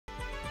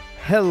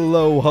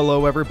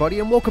Hello everybody,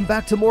 and welcome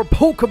back to more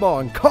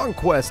Pokemon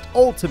Conquest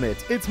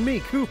Ultimate. It's me,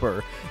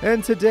 Cooper,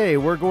 and today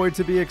we're going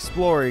to be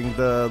exploring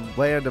the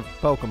land of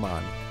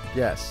Pokemon.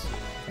 Yes.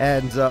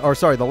 And,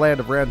 the land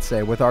of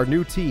Ransei with our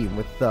new team,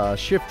 with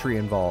Shiftry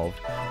involved.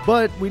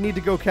 But we need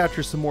to go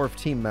capture some more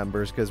team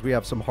members because we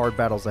have some hard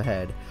battles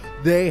ahead.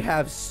 They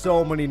have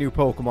so many new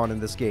Pokemon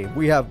in this game.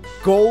 We have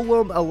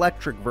Golem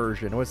Electric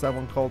version. What's that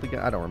one called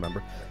again? I don't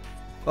remember.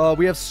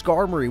 We have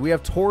Skarmory. We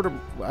have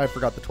I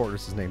forgot the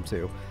tortoise's name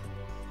too.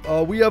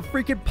 We have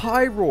freaking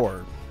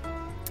Pyroar.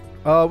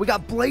 We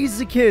got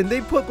Blaziken. They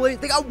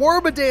got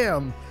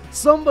Wormadam.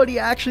 Somebody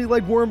actually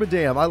liked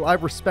Wormadam. I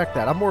respect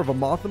that. I'm more of a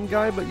Mothim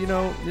guy, but you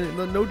know,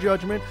 no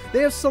judgment.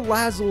 They have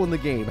Salazzle in the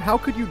game. How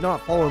could you not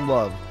fall in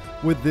love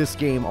with this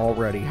game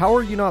already? How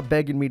are you not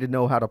begging me to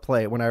know how to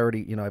play it when I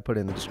already, I put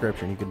it in the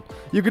description.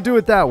 You could do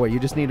it that way. You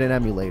just need an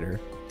emulator.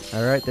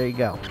 All right, there you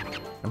go.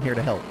 I'm here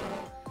to help.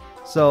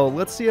 So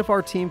let's see if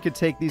our team could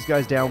take these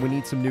guys down. We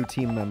need some new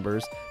team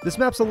members. This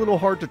map's a little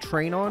hard to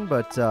train on,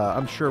 but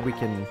I'm sure we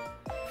can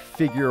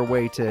figure a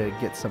way to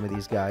get some of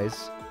these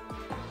guys.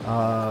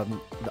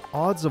 The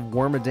odds of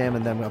Wormadam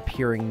and them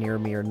appearing near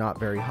me are not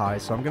very high,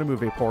 so I'm going to move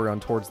Vaporeon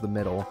towards the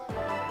middle.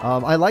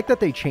 I like that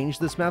they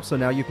changed this map, so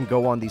now you can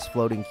go on these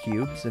floating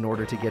cubes in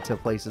order to get to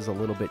places a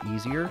little bit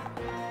easier.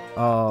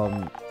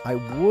 I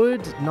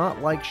would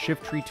not like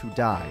Shiftry to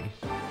die,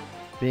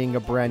 being a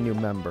brand new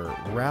member.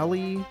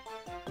 Rally...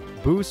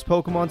 Boost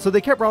Pokemon. So they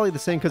kept Rally the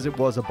same because it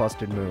was a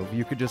busted move.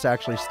 You could just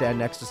actually stand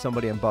next to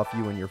somebody and buff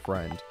you and your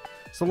friend.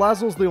 So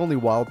Salazzle's the only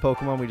wild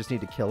Pokemon. We just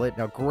need to kill it.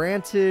 Now,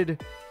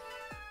 granted,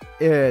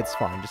 it's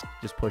fine.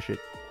 Just push it.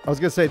 I was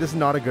going to say, this is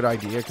not a good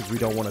idea because we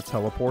don't want to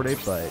teleport it,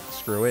 but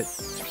screw it.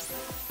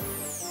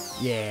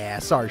 Yeah,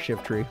 sorry,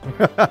 Shiftry.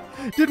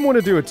 Didn't want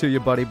to do it to you,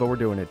 buddy, but we're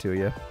doing it to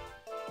you.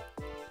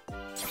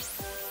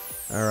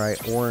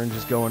 Alright, Orange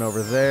is going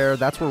over there.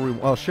 That's where we...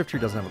 Well, Shiftry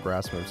doesn't have a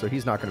grass move, so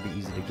he's not going to be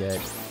easy to get.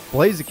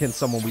 Blaziken's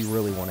someone we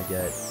really want to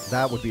get.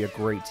 That would be a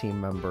great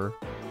team member.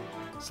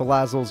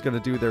 Salazzle's going to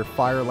do their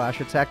Fire Lash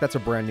attack. That's a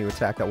brand new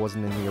attack that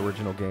wasn't in the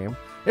original game.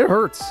 It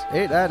hurts.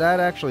 That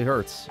actually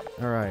hurts.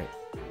 Alright.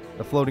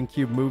 The floating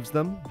cube moves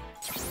them.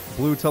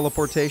 Blue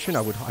teleportation.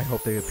 I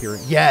hope they appear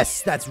in...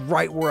 Yes! That's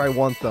right where I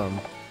want them.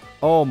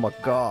 Oh my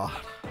god.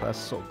 That's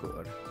so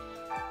good.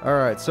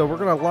 Alright, so we're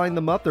going to line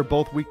them up. They're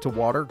both weak to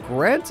water.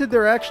 Granted,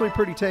 they're actually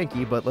pretty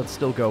tanky, but let's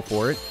still go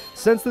for it.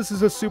 Since this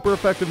is a super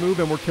effective move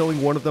and we're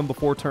killing one of them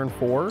before turn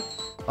 4,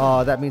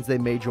 that means they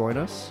may join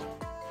us.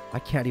 I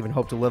can't even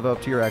hope to live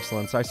up to your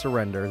excellence. I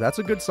surrender. That's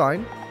a good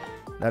sign.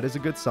 That is a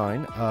good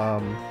sign.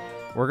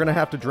 We're going to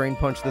have to Drain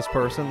Punch this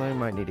person. They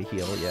might need a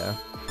heal, yeah.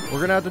 We're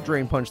going to have to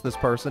Drain Punch this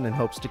person in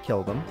hopes to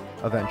kill them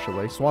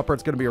eventually.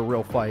 Swampert's going to be a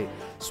real fight.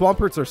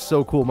 Swamperts are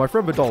so cool. My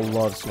friend Vidal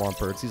loves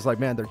Swamperts. He's like,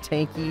 man, they're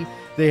tanky.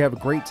 They have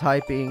great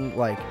typing.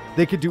 Like,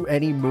 they could do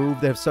any move.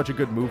 They have such a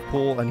good move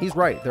pool. And he's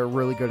right. They're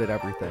really good at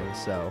everything.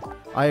 So,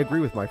 I agree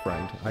with my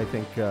friend. I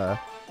think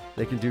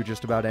they can do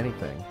just about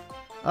anything.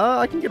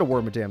 I can get a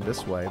Wormadam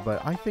this way,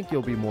 but I think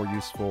you'll be more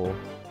useful.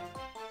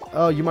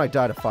 Oh, you might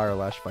die to Fire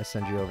Lash if I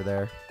send you over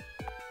there.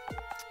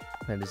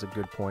 That is a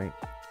good point.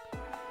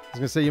 I was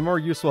going to say, you're more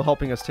useful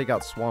helping us take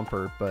out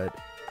Swampert, but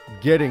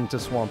getting to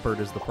Swampert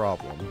is the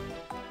problem.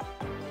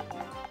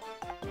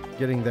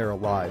 Getting there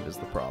alive is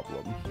the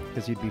problem,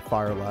 because you'd be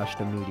Fire Lashed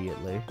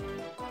immediately.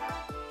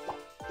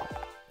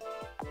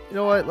 You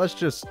know what? Let's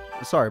just...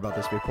 Sorry about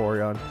this,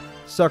 Vaporeon.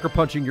 Sucker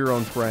punching your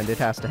own friend. It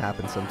has to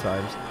happen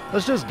sometimes.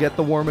 Let's just get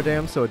the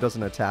Wormadam so it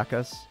doesn't attack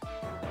us.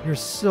 You're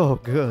so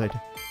good.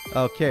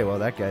 Okay, well,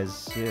 that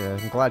guy's... Yeah,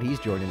 I'm glad he's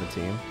joining the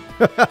team.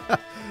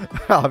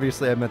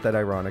 Obviously, I meant that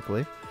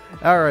ironically.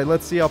 Alright,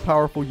 let's see how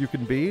powerful you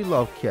can be.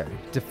 Okay.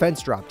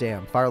 Defense drop,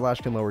 damn. Fire Lash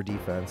can lower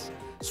defense.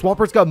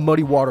 Swampert's got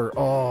Muddy Water.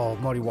 Oh,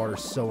 Muddy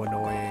Water's so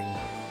annoying.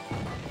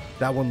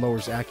 That one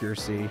lowers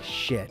accuracy.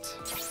 Shit.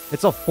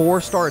 It's a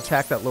 4-star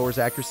attack that lowers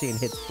accuracy and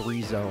hits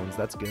 3 zones.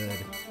 That's good.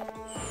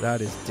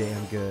 That is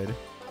damn good.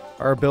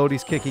 Our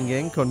ability's kicking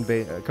in.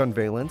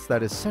 Convalence.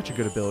 That is such a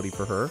good ability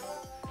for her.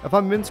 If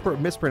I'm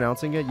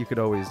mispronouncing it, you could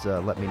always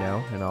let me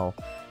know, and I'll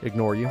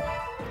ignore you,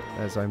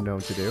 as I'm known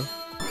to do.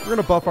 We're going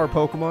to buff our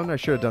Pokemon. I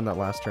should have done that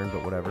last turn,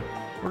 but whatever.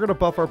 We're going to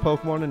buff our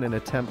Pokemon in an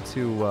attempt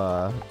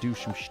to do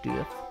some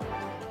stuff.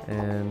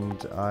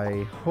 And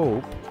I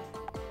hope...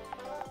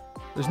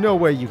 There's no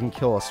way you can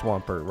kill a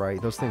Swampert, right?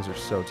 Those things are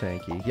so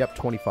tanky. Yep,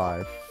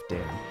 25.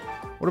 Damn.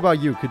 What about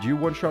you? Could you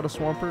one-shot a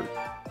Swampert?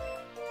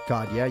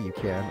 God, yeah, you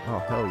can. Oh,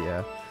 hell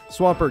yeah.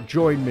 Swampert,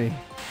 join me.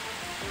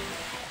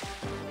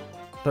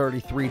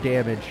 33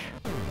 damage.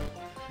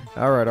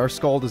 Alright, our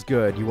Scald is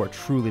good. You are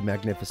truly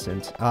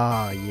magnificent.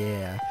 Ah,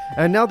 yeah.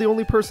 And now the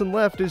only person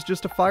left is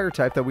just a fire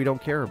type that we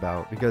don't care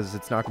about, because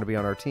it's not going to be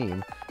on our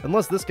team.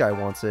 Unless this guy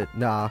wants it.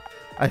 Nah.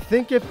 I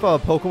think if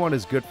Pokemon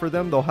is good for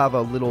them, they'll have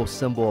a little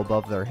symbol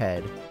above their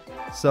head.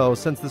 So,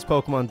 since this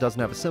Pokemon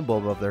doesn't have a symbol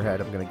above their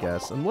head, I'm going to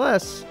guess.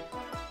 Unless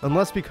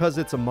because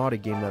it's a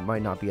modded game, that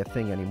might not be a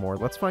thing anymore.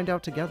 Let's find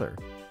out together.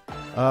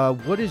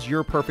 What is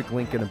your perfect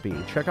link going to be?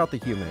 Check out the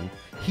human.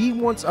 He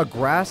wants a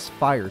grass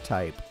fire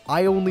type.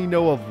 I only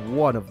know of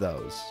one of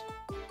those.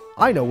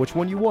 I know which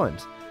one you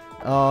want.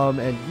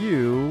 And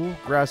you,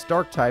 grass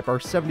dark type, are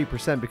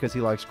 70% because he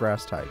likes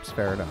grass types.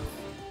 Fair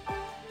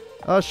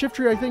enough. Shift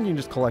tree, I think you can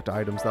just collect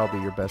items. That'll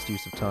be your best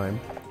use of time.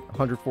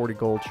 140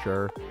 gold,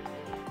 sure.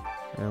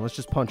 And let's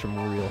just punch him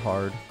real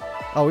hard.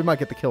 Oh, we might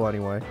get the kill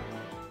anyway.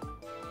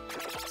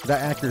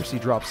 That accuracy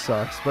drop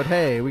sucks, but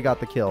hey, we got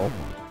the kill.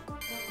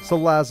 So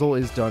Lazzle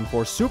is done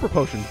for. Super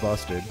Potion's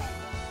busted.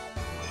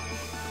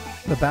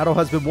 The battle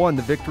has been won.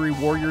 The victory,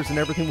 warriors, and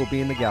everything will be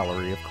in the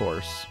gallery, of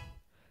course.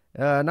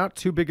 Not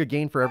too big a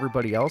gain for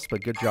everybody else,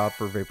 but good job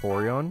for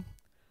Vaporeon.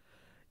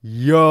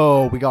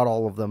 Yo, we got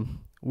all of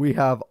them. We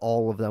have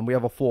all of them. We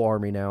have a full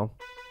army now.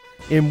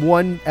 In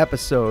one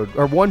episode,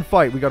 or one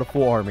fight, we got a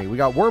full army. We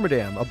got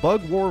Wormadam, a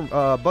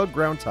bug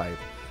ground type.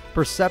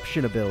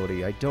 Perception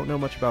ability. I don't know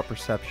much about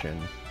perception.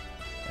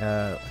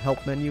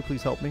 Help menu,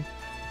 please help me.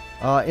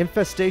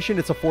 Infestation,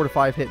 it's a 4 to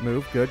 5 hit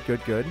move. Good,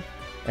 good, good.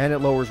 And it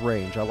lowers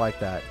range. I like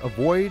that.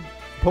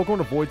 Pokemon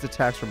avoids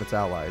attacks from its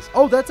allies.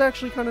 Oh, that's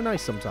actually kind of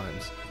nice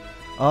sometimes.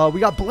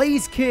 We got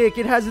Blaze Kick.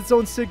 It has its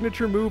own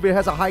signature move. It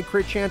has a high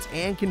crit chance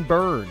and can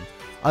burn.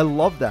 I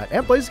love that.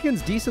 And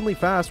Blaziken's decently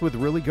fast with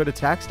really good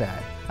attack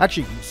stat.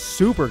 Actually,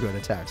 super good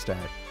attack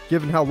stat,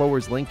 given how low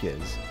his Link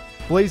is.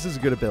 Blaze is a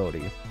good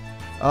ability.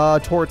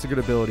 Torrent's a good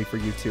ability for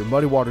you too.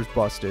 Muddy Water's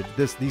busted.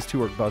 These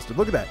two are busted.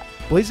 Look at that.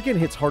 Blaziken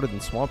hits harder than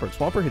Swampert.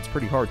 Swampert hits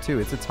pretty hard too.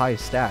 It's its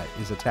highest stat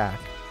is attack.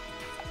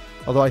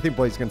 Although I think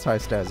Blaziken's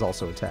highest stat is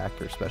also attack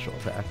or special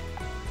attack.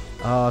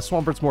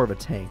 Swampert's more of a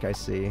tank, I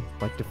see.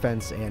 Like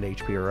defense and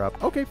HP are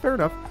up. Okay, fair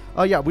enough.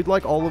 Yeah, we'd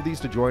like all of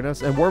these to join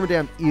us. And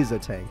Wormadam is a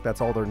tank.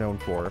 That's all they're known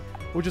for.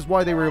 Which is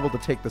why they were able to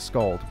take the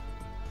Scald.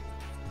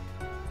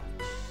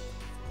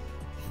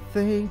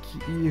 Thank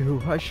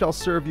you. I shall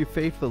serve you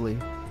faithfully.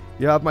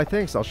 You have my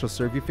thanks. I shall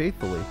serve you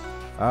faithfully.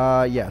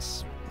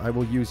 Yes. I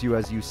will use you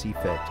as you see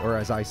fit. Or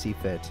as I see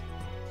fit.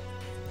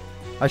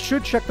 I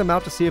should check them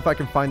out to see if I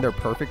can find their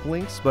perfect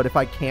links. But if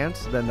I can't,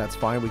 then that's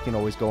fine. We can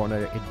always go on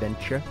an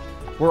adventure.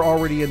 We're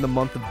already in the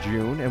month of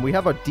June. And we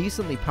have a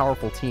decently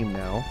powerful team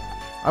now.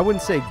 I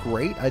wouldn't say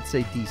great. I'd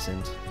say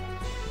decent.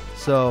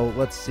 So,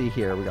 let's see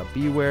here. We got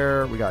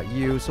Beware. We got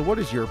you. So, what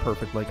is your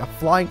perfect link? A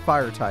flying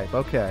fire type.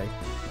 Okay.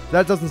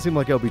 That doesn't seem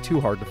like it'll be too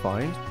hard to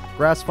find.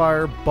 Grass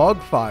Fire, Bug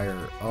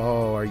Fire.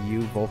 Oh, are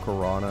you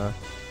Volcarona?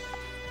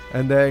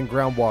 And then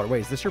Ground Water.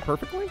 Wait, is this your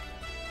perfect link?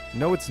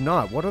 No, it's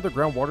not. What other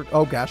ground water?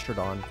 Oh,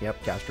 Gastrodon.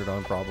 Yep,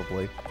 Gastrodon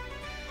probably.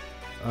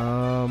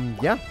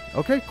 Yeah.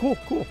 Okay, cool,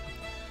 cool.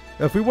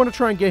 If we want to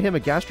try and get him a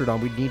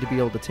Gastrodon, we need to be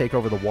able to take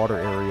over the water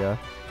area.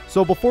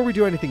 So before we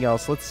do anything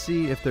else, let's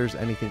see if there's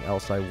anything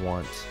else I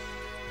want.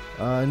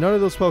 None of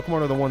those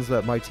Pokemon are the ones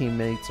that my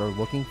teammates are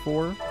looking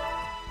for.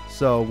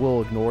 So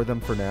we'll ignore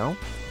them for now.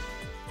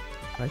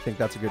 I think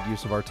that's a good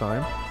use of our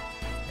time.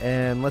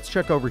 And let's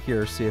check over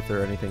here, see if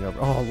there's anything over.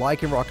 Oh,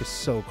 Lycanroc is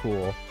so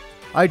cool.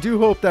 I do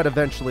hope that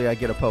eventually I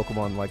get a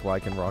Pokemon like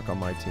Lycanroc on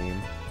my team.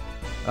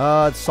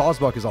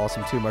 Sawsbuck is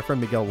awesome too. My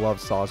friend Miguel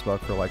loves Sawsbuck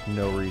for like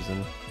no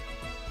reason.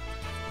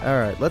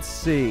 Alright, let's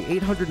see.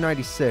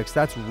 896.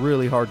 That's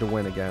really hard to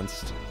win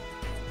against.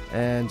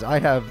 And I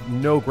have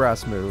no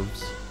grass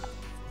moves.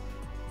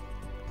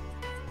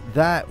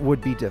 That would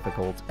be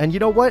difficult. And you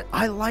know what?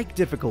 I like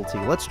difficulty.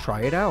 Let's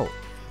try it out.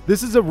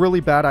 This is a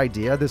really bad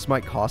idea. This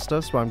might cost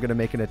us, but I'm going to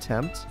make an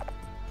attempt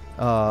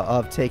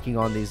of taking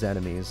on these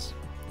enemies.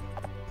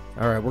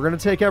 Alright, we're going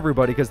to take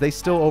everybody because they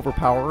still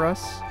overpower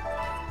us.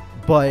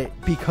 But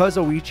because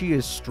Oichi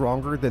is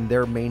stronger than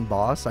their main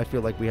boss, I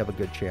feel like we have a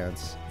good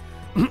chance.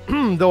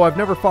 Though I've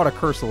never fought a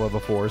Cursula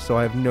before, so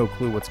I have no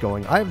clue what's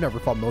going on. I have never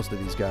fought most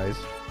of these guys.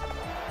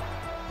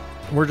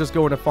 We're just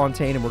going to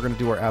Fontaine and we're going to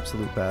do our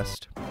absolute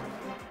best.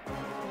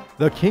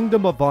 The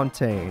Kingdom of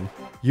Fontaine.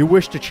 You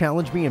wish to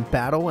challenge me in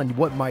battle, and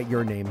what might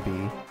your name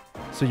be?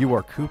 So you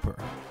are Cooper.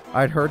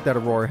 I'd heard that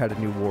Aurora had a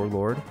new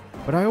warlord,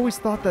 but I always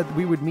thought that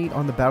we would meet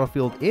on the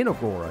battlefield in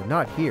Aurora,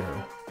 not here.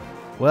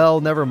 Well,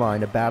 never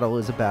mind. A battle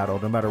is a battle,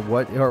 no matter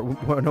what,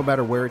 or no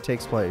matter where it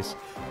takes place.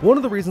 One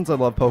of the reasons I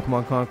love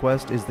Pokemon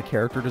Conquest is the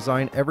character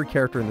design. Every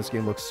character in this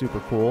game looks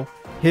super cool.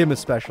 Him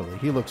especially.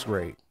 He looks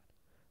great.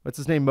 What's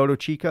his name?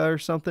 Motochicka or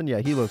something? Yeah,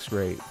 he looks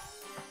great.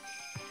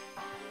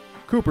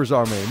 Cooper's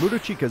army.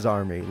 Motochicka's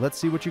army. Let's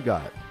see what you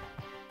got.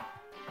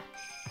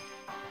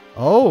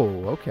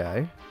 Oh,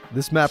 okay.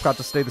 This map got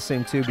to stay the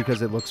same too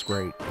because it looks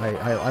great.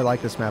 I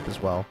like this map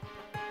as well.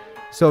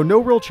 So no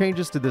real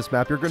changes to this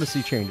map. You're going to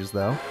see changes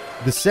though.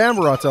 The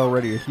Samurott's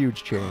already a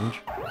huge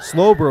change.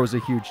 Slowbro's a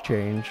huge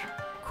change.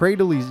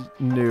 Cradley's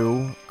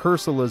new.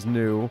 Cursula's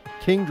new.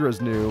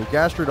 Kingdra's new.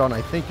 Gastrodon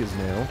I think is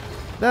new.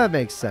 That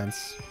makes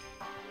sense.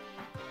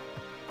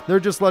 They're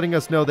just letting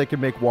us know they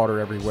can make water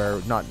everywhere,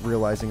 not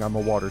realizing I'm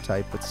a water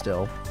type, but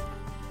still.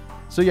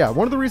 So yeah,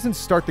 one of the reasons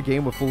to start the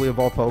game with fully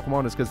evolved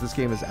Pokemon is because this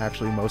game is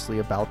actually mostly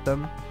about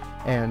them,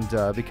 and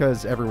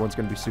because everyone's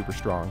going to be super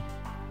strong.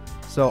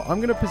 So I'm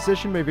going to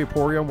position my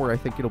Vaporeon where I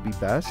think it'll be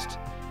best.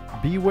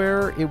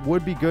 Beware, it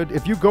would be good.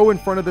 If you go in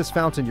front of this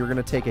fountain, you're going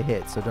to take a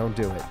hit, so don't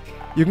do it.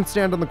 You can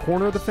stand on the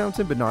corner of the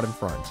fountain, but not in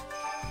front.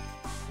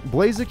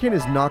 Blaziken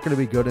is not going to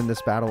be good in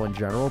this battle in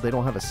general. They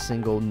don't have a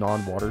single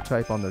non-water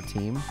type on their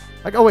team.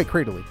 Like, oh wait,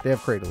 Cradily. They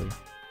have Cradily.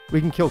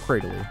 We can kill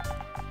Cradily.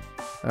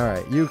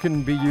 Alright, you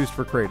can be used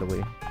for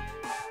Cradily.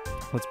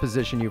 Let's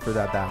position you for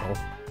that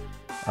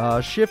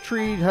battle. Shift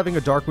Tree, having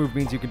a dark move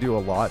means you can do a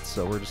lot,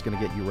 so we're just going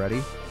to get you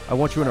ready. I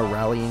want you in a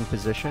rallying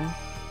position.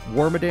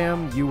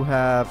 Wormadam, you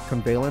have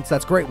Convalence.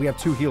 That's great. We have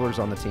 2 healers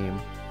on the team.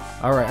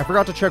 Alright, I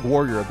forgot to check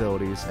warrior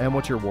abilities. And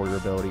what's your warrior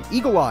ability?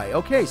 Eagle Eye.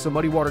 Okay, so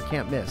Muddy Water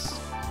can't miss.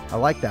 I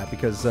like that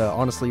because,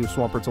 honestly,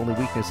 Swampert's only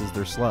weakness is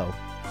they're slow.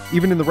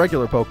 Even in the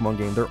regular Pokemon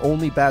game, their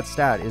only bad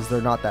stat is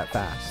they're not that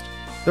fast.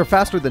 They're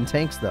faster than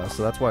tanks, though,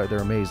 so that's why they're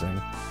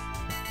amazing.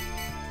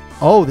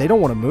 Oh, they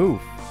don't want to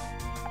move.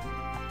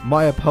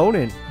 My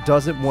opponent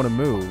doesn't want to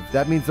move.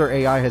 That means their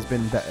AI has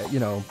been,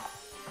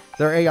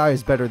 their AI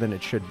is better than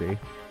it should be.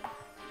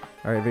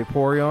 Alright,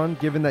 Vaporeon,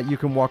 given that you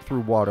can walk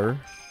through water.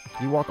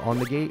 Can you walk on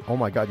the gate? Oh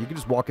my god, you can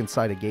just walk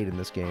inside a gate in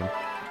this game.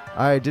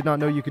 I did not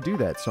know you could do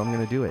that, so I'm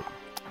going to do it.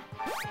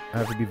 I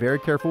have to be very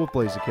careful with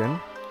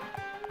Blaziken.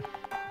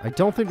 I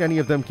don't think any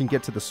of them can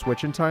get to the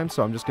switch in time,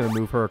 so I'm just going to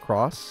move her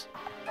across.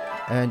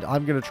 And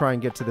I'm going to try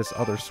and get to this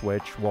other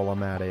switch while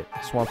I'm at it.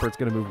 Swampert's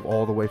going to move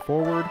all the way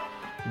forward.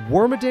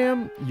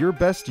 Wormadam, your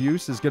best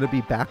use is going to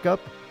be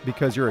backup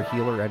because you're a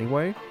healer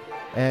anyway.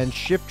 And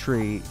Shift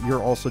Tree,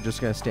 you're also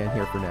just going to stand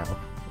here for now.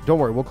 Don't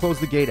worry, we'll close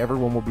the gate.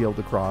 Everyone will be able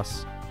to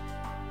cross.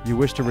 You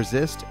wish to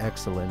resist?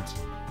 Excellent.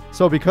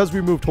 So because we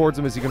move towards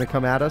him, is he going to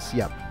come at us?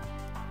 Yep.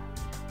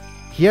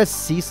 He has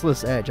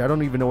Ceaseless Edge. I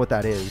don't even know what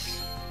that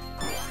is.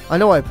 I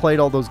know I played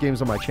all those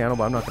games on my channel,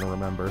 but I'm not going to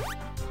remember.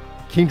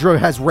 Kingdra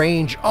has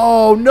range.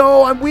 Oh,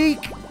 no, I'm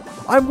weak.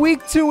 I'm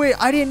weak to it.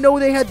 I didn't know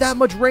they had that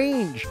much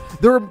range.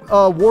 Their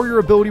warrior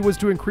ability was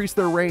to increase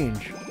their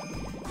range.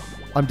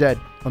 I'm dead.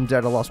 I'm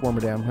dead. I lost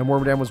Wormadam. And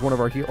Wormadam was one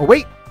of our healers. Oh,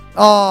 wait.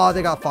 Oh,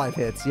 they got 5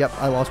 hits. Yep,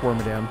 I lost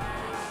Wormadam.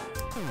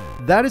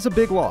 That is a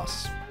big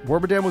loss.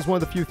 Wormadam was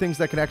one of the few things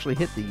that can actually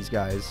hit these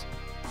guys.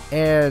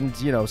 And,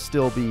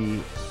 still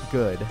be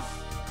good.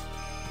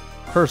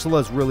 Cursula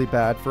is really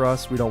bad for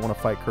us. We don't want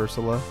to fight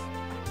Cursula.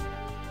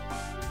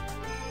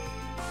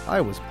 I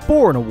was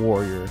born a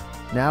warrior.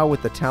 Now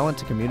with the talent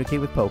to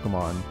communicate with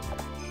Pokemon.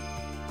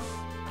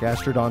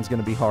 Gastrodon's going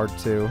to be hard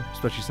too.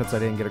 Especially since I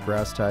didn't get a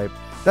grass type.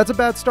 That's a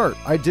bad start.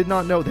 I did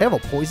not know. They have a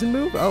poison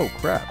move? Oh,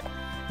 crap.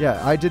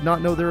 Yeah, I did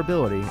not know their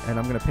ability. And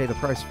I'm going to pay the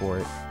price for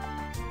it.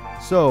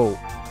 So,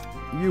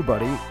 you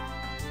buddy.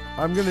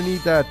 I'm going to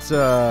need that...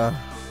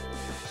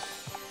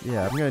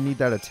 yeah, I'm going to need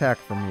that attack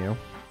from you.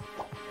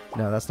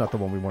 No, that's not the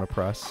one we want to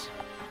press.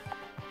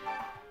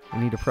 We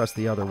need to press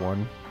the other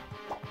one.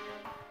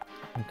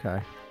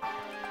 Okay.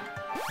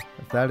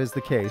 If that is the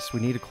case, we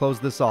need to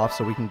close this off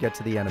so we can get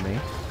to the enemy.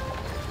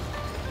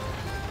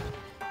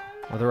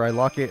 Whether I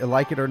like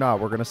it or not,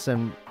 we're going to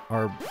send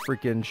our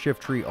freaking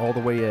Shift Tree all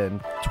the way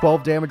in.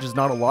 12 damage is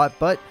not a lot,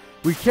 but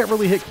we can't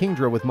really hit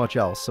Kingdra with much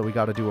else, so we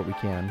got to do what we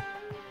can.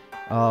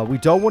 We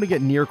don't want to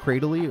get near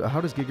Cradily.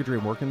 How does Giga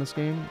Drain work in this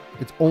game?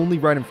 It's only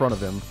right in front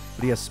of him,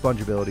 but he has Sponge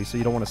ability, so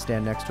you don't want to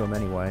stand next to him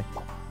anyway.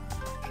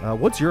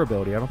 What's your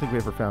ability? I don't think we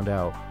ever found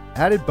out.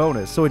 Added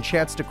bonus, so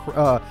enchants to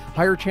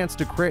higher chance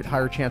to crit,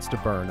 higher chance to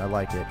burn. I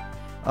like it.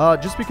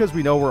 Just because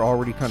we know we're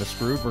already kind of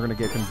screwed, we're going to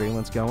get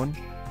Convalence going.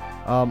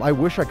 I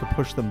wish I could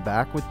push them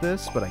back with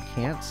this, but I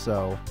can't,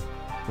 so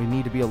we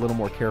need to be a little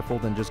more careful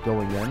than just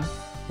going in.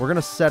 We're going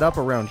to set up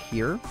around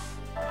here.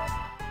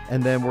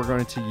 And then we're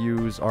going to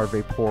use our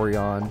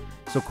Vaporeon.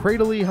 So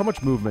Cradily, how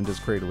much movement does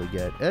Cradily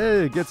get?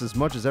 It gets as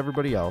much as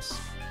everybody else.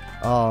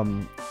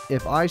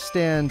 If I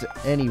stand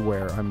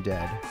anywhere, I'm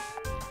dead.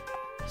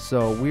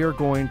 So we are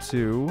going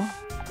to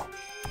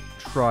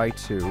try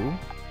to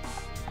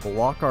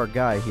block our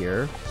guy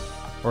here.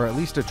 Or at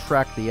least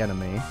attract the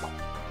enemy.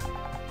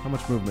 How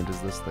much movement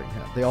does this thing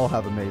have? They all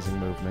have amazing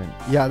movement.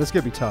 Yeah, this is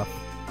going to be tough.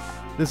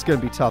 This is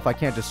going to be tough. I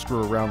can't just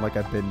screw around like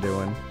I've been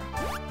doing.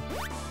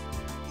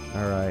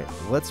 Alright,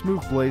 let's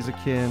move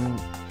Blaziken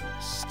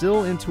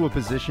still into a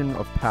position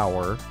of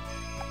power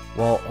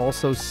while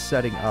also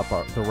setting up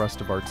the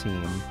rest of our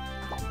team.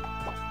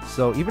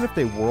 So even if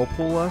they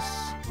Whirlpool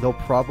us, they'll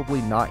probably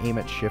not aim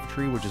at Shift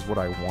Tree, which is what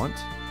I want.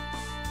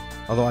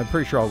 Although I'm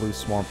pretty sure I'll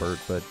lose Swampert,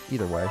 but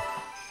either way.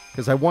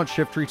 Because I want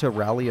Shift Tree to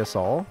rally us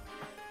all.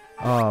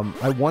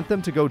 I want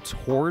them to go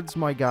towards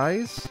my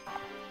guys,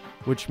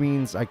 which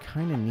means I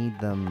kind of need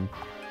them...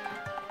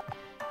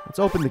 Let's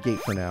open the gate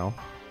for now.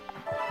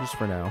 Just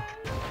for now.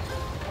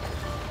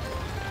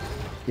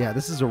 Yeah,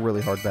 this is a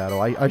really hard battle.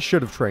 I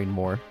should have trained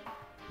more.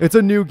 It's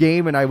a new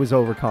game and I was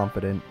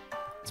overconfident.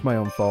 It's my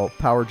own fault.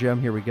 Power Gem,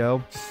 here we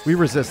go. We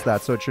resist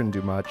that, so it shouldn't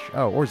do much.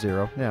 Oh, or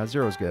 0. Yeah,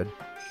 0's good.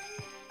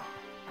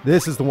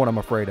 This is the one I'm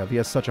afraid of. He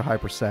has such a high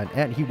percent.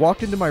 And he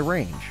walked into my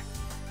range.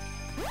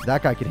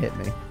 That guy could hit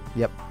me.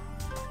 Yep.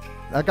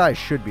 That guy I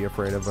should be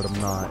afraid of, but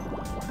I'm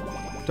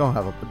not. Don't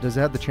have a... Does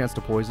it have the chance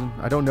to poison?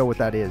 I don't know what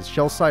that is.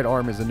 Shell Side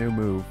Arm is a new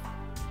move.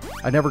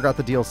 I never got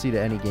the DLC to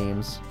any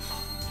games.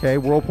 Okay,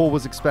 Whirlpool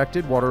was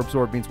expected. Water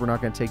Absorb means we're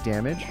not going to take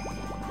damage.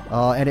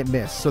 And it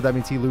missed, so that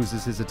means he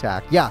loses his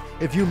attack. Yeah,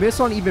 if you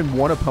miss on even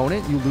one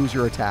opponent, you lose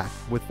your attack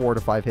with 4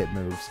 to 5 hit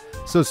moves.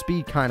 So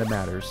speed kind of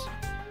matters.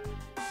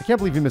 I can't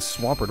believe he missed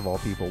Swampert of all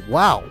people.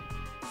 Wow.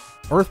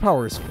 Earth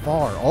Power is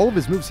far. All of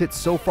his moves hit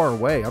so far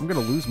away. I'm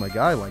going to lose my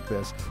guy like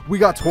this. We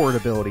got Torrent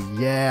ability.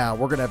 Yeah,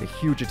 we're going to have a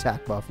huge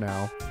attack buff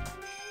now.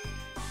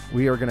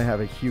 We are going to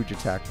have a huge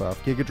attack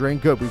buff. Giga Drain,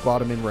 good. We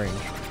brought him in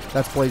range.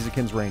 That's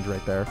Blaziken's range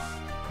right there.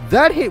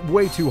 That hit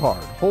way too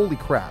hard. Holy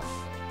crap.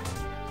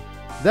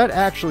 That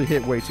actually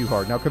hit way too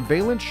hard. Now,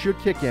 Convalence should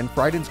kick in.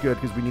 Frighten's good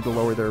because we need to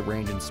lower their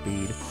range and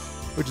speed,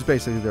 which is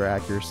basically their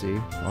accuracy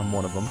on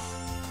one of them.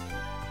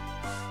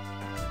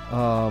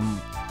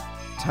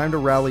 Time to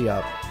rally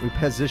up. We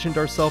positioned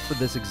ourselves for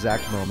this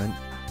exact moment.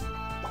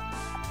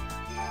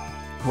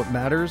 What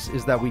matters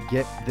is that we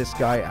get this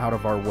guy out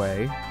of our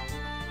way.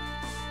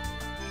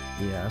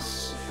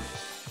 Yes.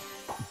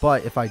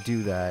 But if I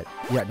do that...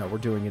 Yeah, no, we're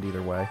doing it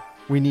either way.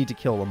 We need to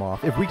kill him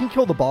off. If we can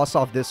kill the boss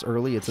off this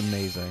early, it's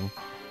amazing.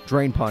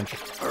 Drain Punch.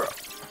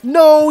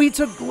 No, he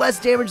took less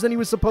damage than he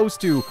was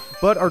supposed to.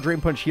 But our Drain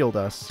Punch healed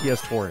us. He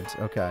has Torrent.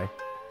 Okay.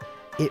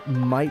 It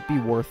might be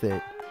worth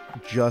it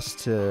just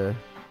to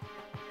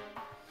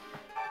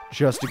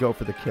go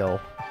for the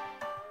kill.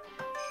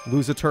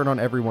 Lose a turn on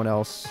everyone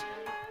else.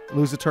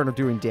 Lose a turn of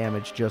doing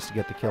damage just to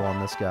get the kill on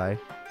this guy.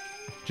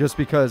 Just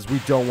because we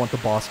don't want the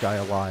boss guy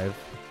alive.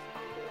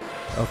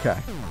 Okay.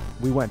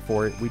 We went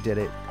for it. We did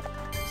it.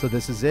 So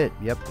this is it.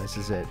 Yep, this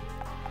is it.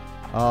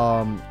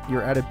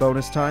 Your added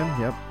bonus time.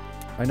 Yep.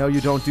 I know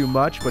you don't do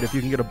much, but if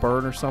you can get a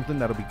burn or something,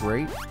 that'll be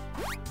great.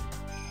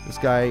 This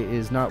guy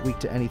is not weak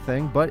to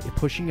anything, but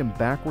pushing him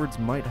backwards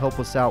might help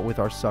us out with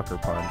our Sucker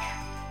Punch.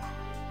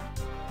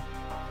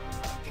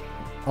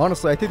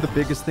 Honestly, I think the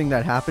biggest thing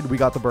that happened, we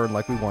got the burn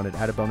like we wanted.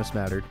 Added bonus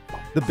mattered.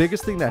 The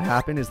biggest thing that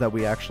happened is that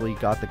we actually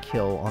got the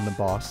kill on the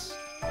boss.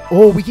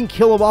 Oh, we can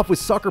kill him off with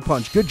Sucker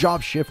Punch. Good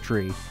job, Shift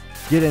Tree.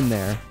 Get in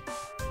there.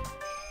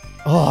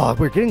 Oh,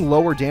 we're getting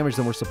lower damage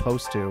than we're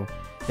supposed to.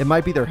 It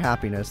might be their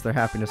happiness. Their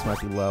happiness might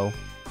be low.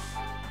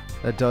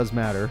 That does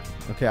matter.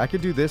 Okay, I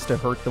could do this to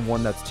hurt the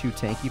one that's too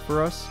tanky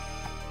for us.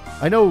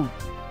 I know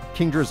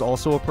Kingdra is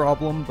also a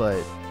problem,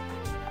 but...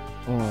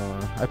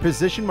 I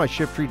positioned my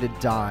Shift Tree to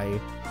die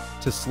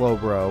to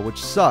Slowbro, which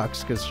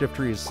sucks, because Shift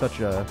Tree is such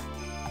a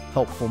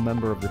helpful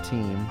member of the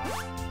team.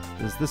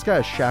 This guy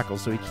has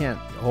Shackles, so he can't...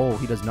 Oh,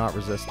 he does not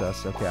resist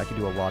us. Okay, I can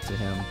do a lot to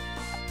him.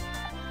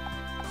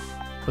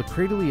 But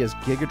Cradily has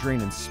Giga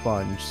Drain and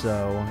Sponge,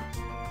 so...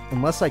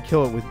 Unless I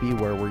kill it with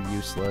Beware, we're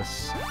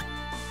useless.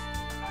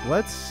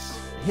 Let's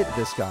hit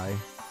this guy.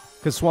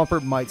 Because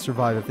Swampert might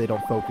survive if they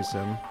don't focus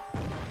him.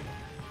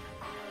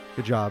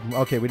 Good job.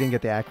 Okay, we didn't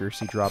get the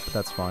accuracy drop, but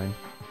that's fine.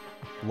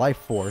 Life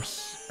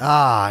Force.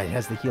 Ah, it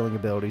has the healing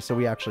ability, so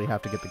we actually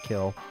have to get the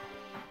kill.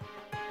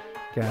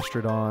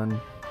 Gastrodon.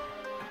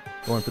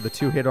 Going for the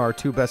 2-hit our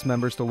 2 best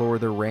members to lower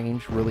their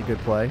range. Really good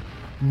play.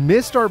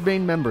 Missed our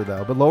main member,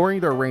 though, but lowering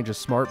their range is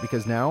smart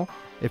because now,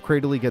 if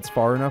Cradily gets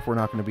far enough, we're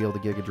not going to be able to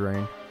Giga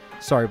Drain.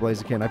 Sorry,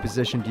 Blaziken, I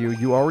positioned you.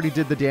 You already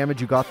did the damage.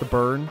 You got the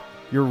burn.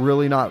 You're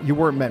really not... You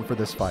weren't meant for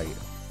this fight.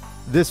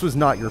 This was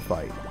not your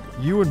fight.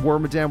 You and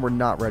Wormadam were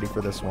not ready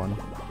for this one.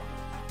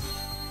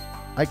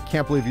 I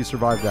can't believe you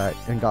survived that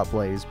and got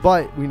Blaze,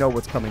 but we know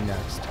what's coming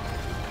next.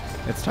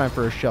 It's time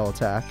for a shell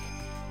attack.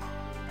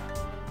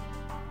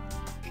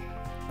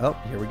 Oh,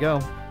 here we go.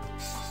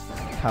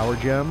 Power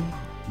Gem.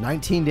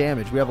 19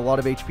 damage. We have a lot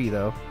of HP,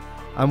 though.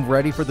 I'm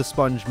ready for the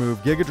Sponge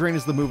move. Giga Drain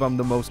is the move I'm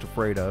the most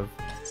afraid of.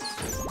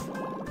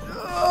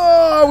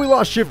 Oh, we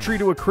lost Shift Tree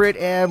to a crit,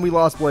 and we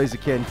lost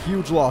Blaziken.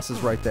 Huge losses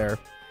right there.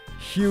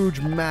 Huge,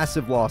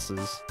 massive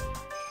losses.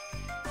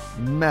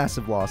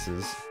 Massive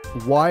losses.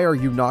 Why are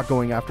you not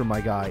going after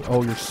my guy?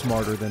 Oh, you're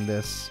smarter than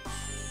this.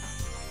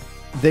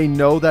 They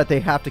know that they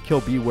have to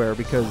kill Beware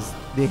because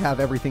they have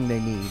everything they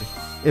need.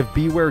 If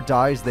Beware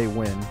dies, they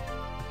win.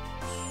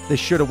 They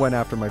should have went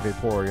after my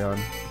Vaporeon.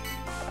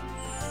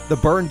 The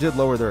burn did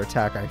lower their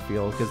attack, I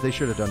feel, because they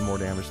should have done more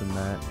damage than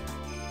that.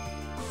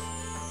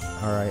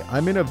 Alright,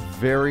 I'm in a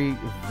very,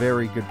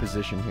 very good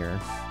position here.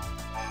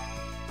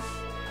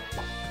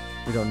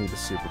 We don't need the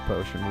Super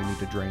Potion. We need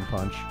to Drain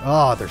Punch.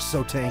 Oh, they're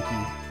so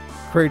tanky.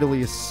 Cradily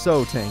is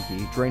so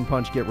tanky. Drain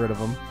Punch, get rid of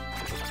them.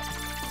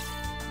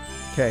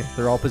 Okay,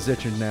 they're all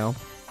positioned now.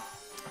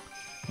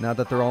 Now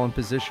that they're all in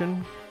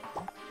position...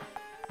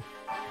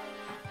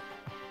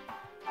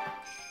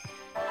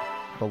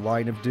 The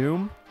Line of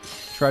Doom.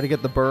 Try to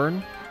get the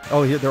burn.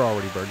 Oh, yeah, they're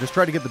already burned. Just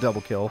try to get the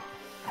double kill.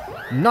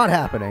 Not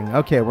happening.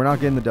 Okay, we're not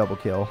getting the double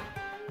kill.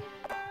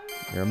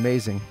 You're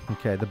amazing.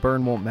 Okay, the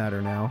burn won't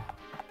matter now.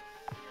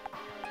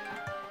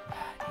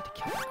 I need to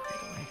kill that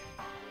Cradily.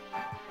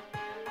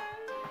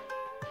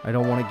 I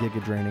don't want it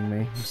Giga Draining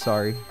me. I'm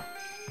sorry.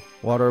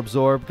 Water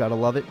Absorb. Gotta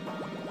love it.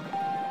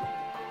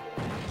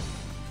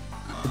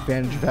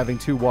 Advantage of having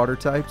 2 water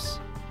types.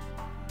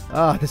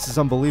 Ah, this is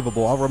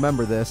unbelievable. I'll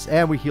remember this.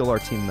 And we heal our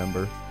team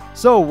member.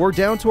 So, we're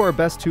down to our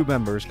best 2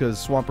 members because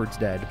Swampert's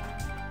dead.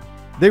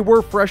 They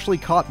were freshly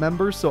caught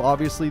members, so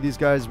obviously these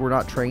guys were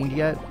not trained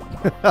yet.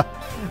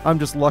 I'm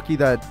just lucky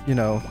that, you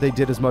know, they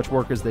did as much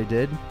work as they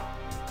did.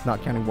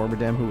 Not counting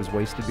Wormadam, who was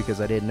wasted because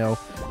I didn't know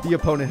the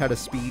opponent had a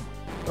speed,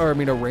 or I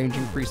mean a range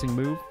increasing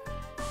move.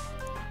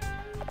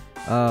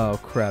 Oh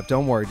crap!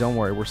 Don't worry, don't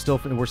worry. We're still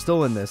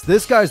in this.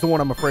 This guy's the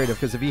one I'm afraid of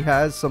because if he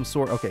has some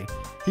sort, okay,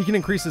 he can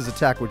increase his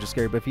attack, which is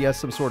scary. But if he has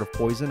some sort of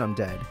poison, I'm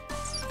dead.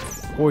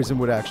 Poison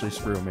would actually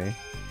screw me.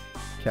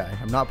 Okay,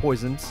 I'm not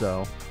poisoned,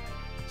 so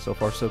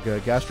far so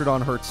good.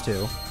 Gastrodon hurts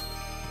too.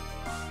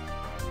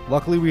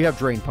 Luckily, we have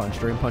Drain Punch.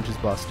 Drain Punch is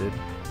busted.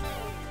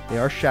 They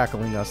are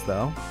shackling us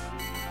though.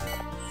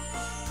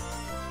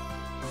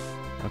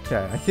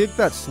 Okay, I think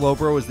that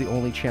Slowbro is the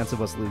only chance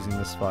of us losing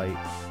this fight.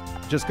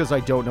 Just because I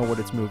don't know what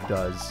its move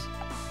does.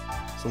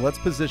 So let's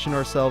position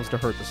ourselves to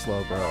hurt the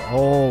Slowbro.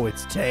 Oh,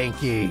 it's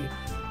tanky.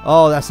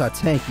 Oh, that's a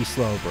tanky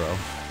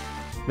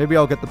Slowbro. Maybe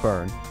I'll get the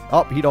burn.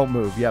 Oh, he don't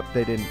move. Yep,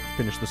 they didn't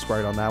finish the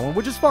sprite on that one,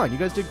 which is fine. You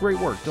guys did great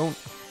work. Don't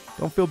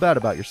feel bad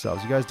about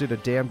yourselves. You guys did a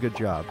damn good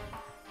job.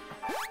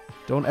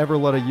 Don't ever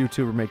let a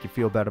YouTuber make you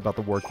feel bad about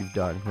the work you've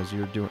done, because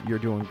you're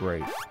doing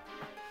great.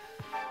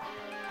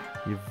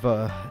 You've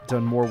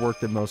done more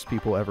work than most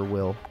people ever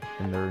will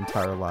in their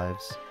entire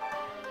lives.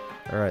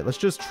 Alright, let's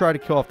just try to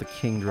kill off the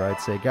Kingdra,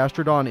 I'd say.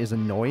 Gastrodon is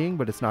annoying,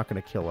 but it's not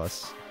going to kill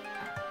us.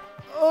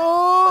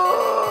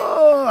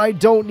 Oh! I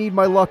don't need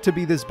my luck to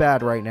be this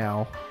bad right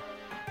now.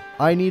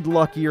 I need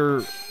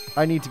luckier.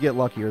 I need to get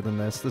luckier than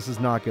this. This is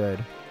not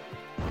good.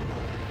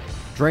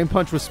 Drain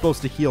Punch was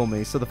supposed to heal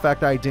me, so the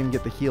fact that I didn't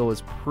get the heal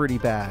is pretty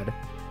bad.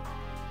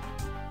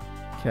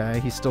 Okay,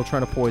 he's still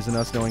trying to poison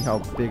us, knowing how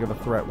big of a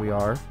threat we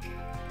are.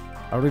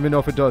 I don't even know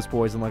if it does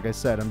poison, like I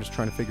said. I'm just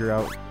trying to figure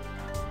out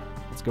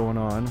what's going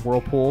on.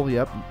 Whirlpool,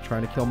 yep,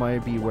 trying to kill my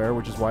Beware,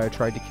 which is why I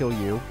tried to kill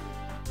you.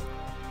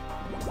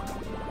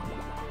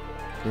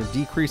 The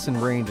decrease in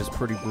range is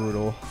pretty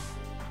brutal,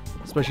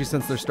 especially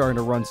since they're starting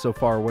to run so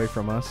far away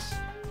from us.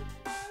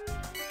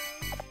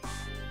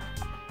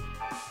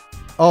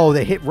 Oh,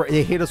 they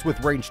hit us with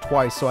range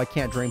twice, so I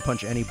can't Drain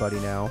Punch anybody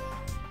now.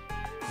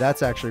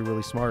 That's actually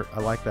really smart. I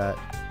like that.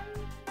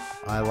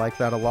 I like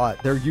that a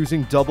lot. They're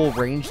using double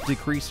range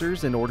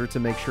decreasers in order to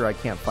make sure I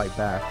can't fight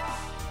back.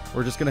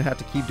 We're just going to have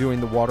to keep doing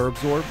the Water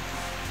Absorb.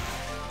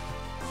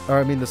 Or,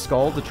 I mean, the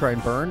Scald to try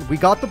and burn. We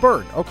got the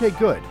burn. Okay,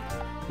 good.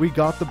 We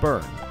got the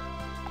burn.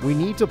 We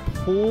need to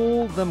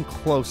pull them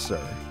closer.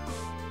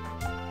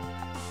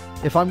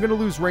 If I'm going to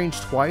lose range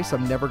twice,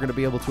 I'm never going to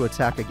be able to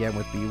attack again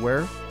with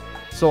Beware.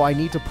 So I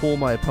need to pull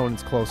my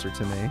opponents closer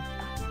to me.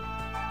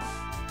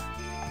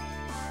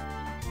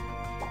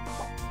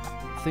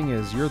 The thing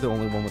is, you're the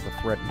only one with the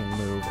threatening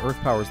move. Earth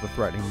Power is the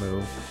threatening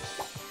move.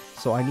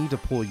 So I need to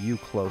pull you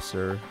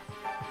closer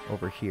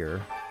over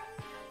here.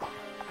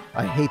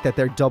 I hate that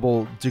they're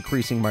double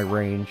decreasing my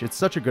range. It's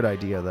such a good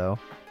idea, though.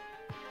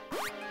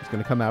 He's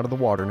going to come out of the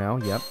water now.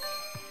 Yep.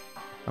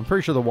 I'm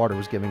pretty sure the water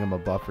was giving him a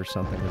buff or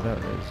something. Is that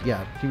what it is?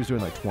 Yeah, he was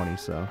doing like 20,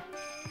 so...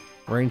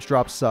 Range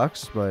drop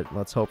sucks, but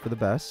let's hope for the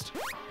best.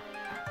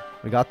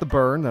 We got the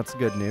burn. That's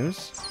good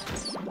news.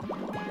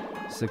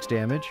 6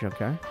 damage.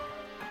 Okay.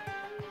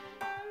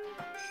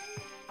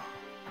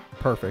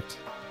 Perfect.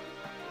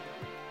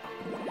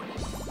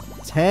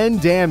 10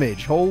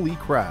 damage. Holy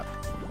crap.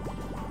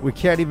 We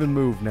can't even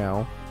move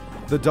now.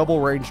 The double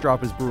range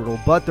drop is brutal,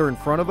 but they're in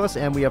front of us,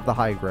 and we have the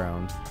high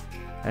ground.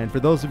 And for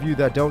those of you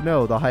that don't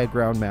know, the high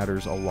ground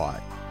matters a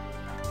lot.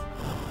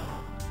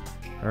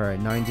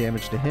 Alright, 9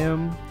 damage to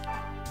him.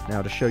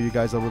 Now, to show you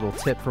guys a little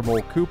tip from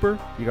old Cooper,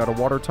 you got a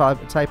water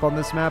type on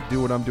this map, do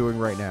what I'm doing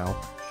right now.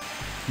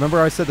 Remember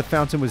I said the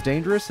fountain was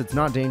dangerous? It's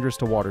not dangerous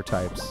to water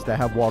types that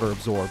have water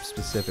absorb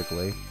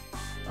specifically.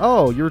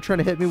 Oh, you were trying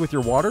to hit me with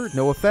your water?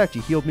 No effect.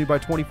 You healed me by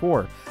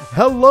 24.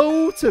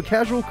 Hello to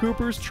Casual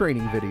Cooper's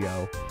training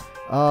video.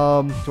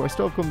 Do I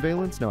still have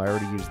Convalence? No, I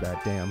already used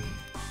that. Damn.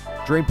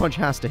 Drain Punch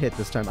has to hit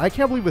this time. I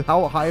can't believe with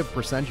how high of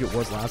percentage it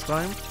was last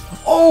time.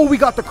 Oh, we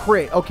got the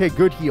crit. Okay,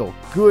 good heal.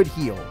 Good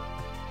heal.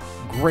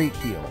 Great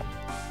heal.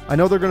 I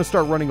know they're going to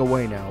start running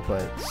away now,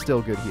 but still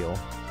good heal.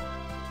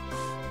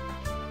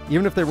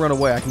 Even if they run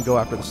away, I can go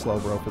after the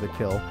Slowbro for the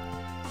kill.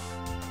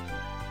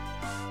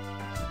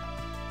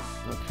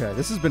 Okay,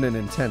 this has been an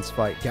intense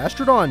fight.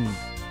 Gastrodon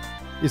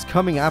is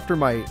coming after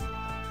my...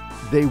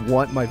 They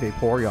want my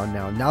Vaporeon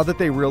now. Now that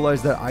they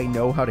realize that I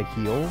know how to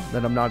heal,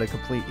 that I'm not a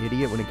complete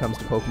idiot when it comes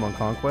to Pokemon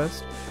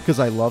Conquest, because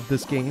I love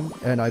this game,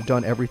 and I've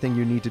done everything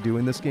you need to do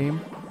in this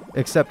game,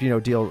 except, you know,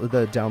 deal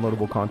the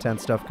downloadable content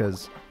stuff,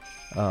 because...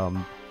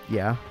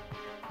 yeah,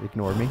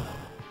 ignore me.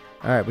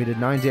 Alright, we did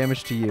 9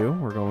 damage to you.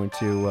 We're going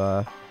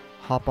to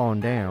hop on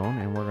down,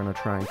 and we're going to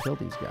try and kill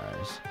these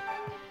guys.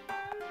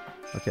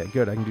 Okay,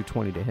 good. I can do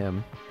 20 to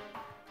him.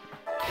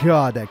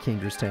 God, that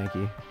Kingdra's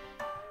tanky.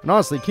 And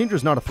honestly,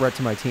 Kingdra's not a threat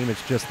to my team.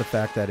 It's just the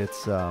fact that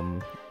it's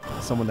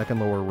someone that can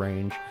lower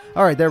range.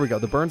 Alright, there we go.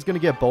 The burn's going to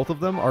get both of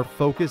them. Our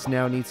focus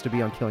now needs to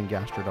be on killing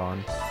Gastrodon,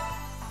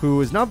 who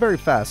is not very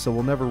fast, so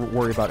we'll never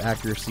worry about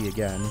accuracy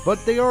again.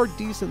 But they are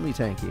decently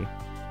tanky.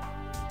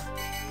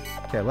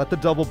 Okay, let the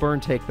double burn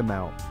take them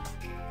out.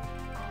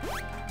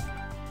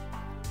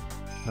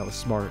 That was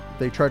smart. If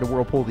they tried to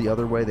Whirlpool the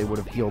other way, they would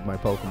have healed my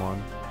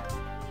Pokemon.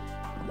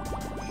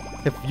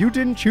 If you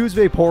didn't choose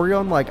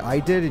Vaporeon like I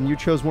did and you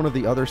chose one of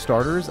the other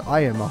starters, I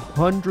am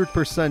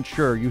 100%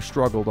 sure you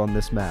struggled on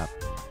this map.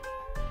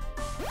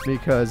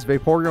 Because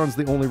Vaporeon's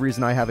the only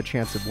reason I have a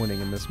chance of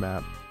winning in this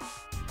map.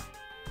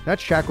 That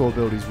Shackle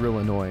ability is real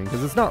annoying,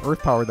 because it's not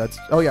Earth Power that's...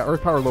 Oh yeah,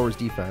 Earth Power lowers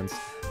defense.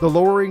 The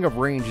lowering of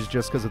range is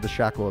just because of the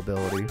Shackle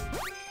ability.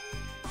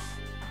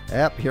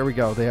 Yep, here we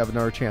go. They have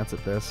another chance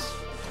at this.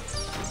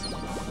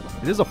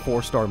 It is a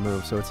 4-star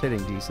move, so it's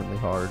hitting decently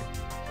hard.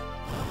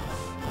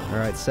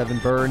 Alright, 7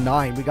 burn,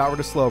 9. We got rid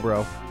of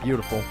Slowbro.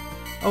 Beautiful.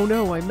 Oh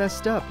no, I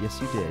messed up. Yes,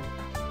 you did.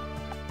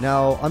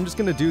 Now, I'm just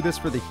going to do this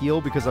for the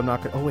heal because I'm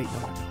not going to... Oh, wait,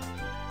 no.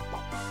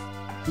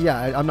 Yeah,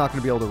 I'm not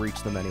going to be able to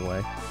reach them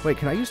anyway. Wait,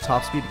 can I use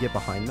top speed to get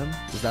behind them?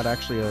 Is that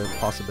actually a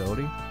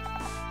possibility?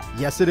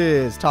 Yes, it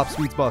is. Top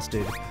speed's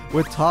busted.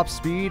 With top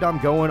speed, I'm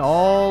going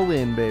all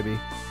in, baby.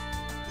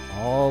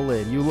 All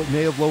in. You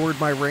may have lowered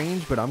my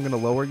range, but I'm going to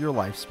lower your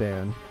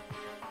lifespan.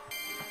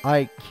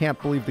 I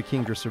can't believe the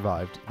Kingdra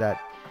survived.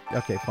 That...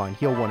 Okay, fine.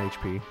 Heal 1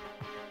 HP.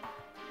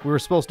 We were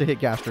supposed to hit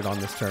Gastrodon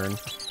this turn.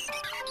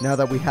 Now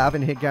that we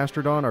haven't hit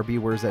Gastrodon, our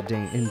Bewear's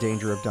in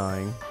danger of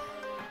dying.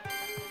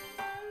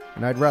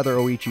 And I'd rather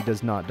Oichi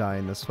does not die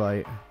in this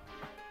fight.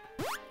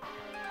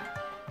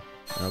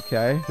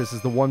 Okay, this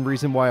is the one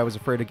reason why I was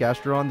afraid of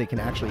Gastrodon. They can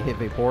actually hit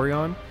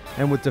Vaporeon.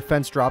 And with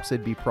defense drops,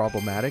 it'd be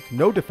problematic.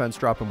 No defense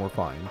drop and we're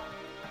fine.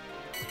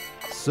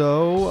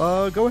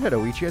 So, go ahead,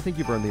 Oichi. I think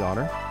you've earned the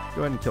honor.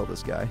 Go ahead and kill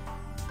this guy.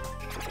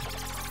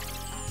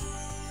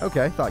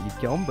 Okay, thought you'd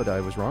kill him, but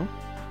I was wrong.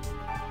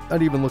 I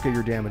didn't even look at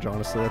your damage,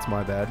 honestly. That's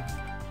my bad.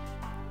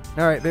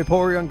 Alright,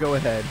 Vaporeon, go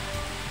ahead.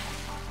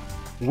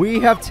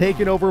 We have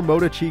taken over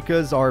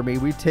Motochicka's army.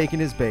 We've taken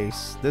his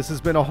base. This has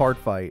been a hard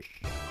fight.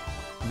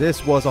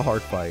 This was a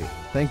hard fight.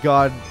 Thank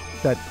God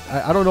that...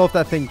 I don't know if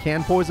that thing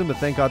can poison, but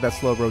thank God that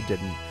Slowbro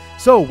didn't.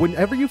 So,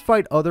 whenever you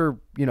fight other,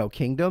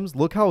 kingdoms,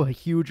 look how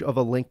huge of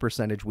a link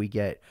percentage we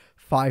get.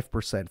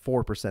 5%,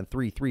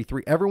 4%,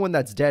 3. Everyone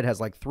that's dead has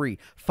like 3.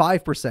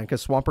 5%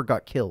 because Swampert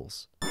got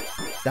kills.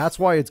 That's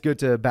why it's good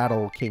to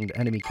battle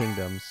enemy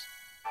kingdoms.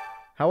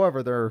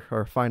 However, there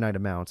are finite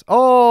amounts.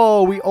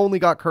 Oh, we only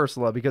got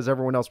Cursula because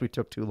everyone else we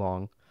took too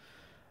long.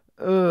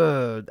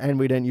 And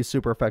we didn't use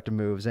super effective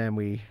moves, and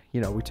we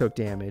took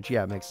damage.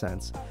 Yeah, it makes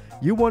sense.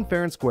 You won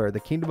fair and square. The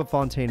Kingdom of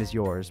Fontaine is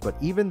yours, but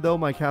even though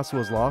my castle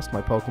is lost,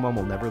 my Pokemon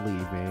will never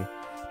leave me.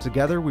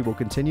 Together, we will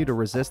continue to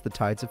resist the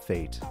tides of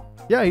fate.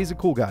 Yeah, he's a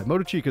cool guy.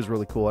 Motochicka is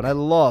really cool, and I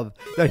love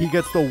that he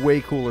gets the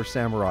way cooler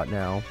Samurott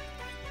now.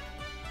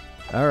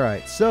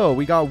 Alright, so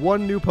we got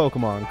one new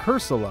Pokemon,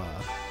 Cursula.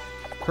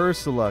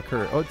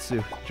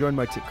 Otsu. Join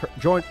my team.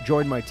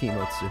 Join my team,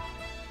 Otsu.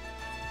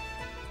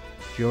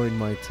 Join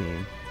my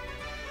team.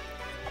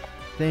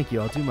 Thank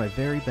you. I'll do my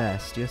very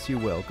best. Yes, you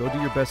will. Go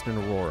do your best in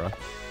Aurora.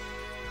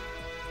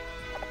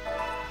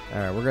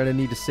 Alright, we're going to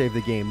need to save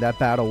the game. That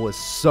battle was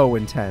so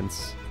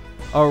intense.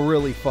 A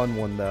really fun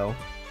one, though.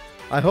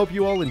 I hope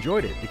you all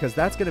enjoyed it, because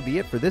that's going to be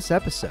it for this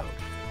episode.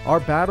 Our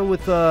battle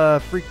with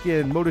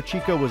freaking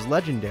Motochicka was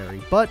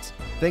legendary, but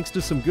thanks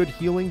to some good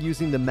healing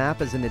using the map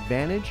as an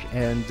advantage,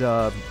 and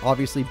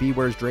obviously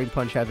Bewear's Drain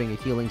Punch having a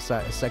healing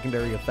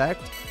secondary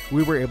effect,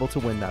 we were able to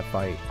win that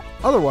fight.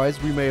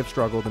 Otherwise, we may have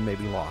struggled and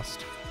maybe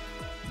lost.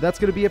 That's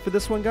going to be it for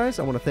this one, guys.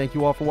 I want to thank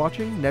you all for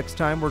watching. Next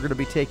time, we're going to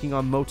be taking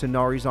on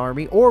Motonari's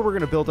army, or we're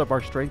going to build up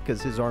our strength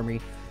because his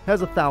army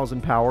has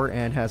 1,000 power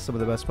and has some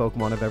of the best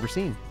Pokemon I've ever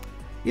seen.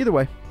 Either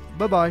way,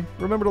 bye-bye.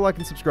 Remember to like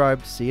and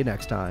subscribe. See you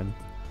next time.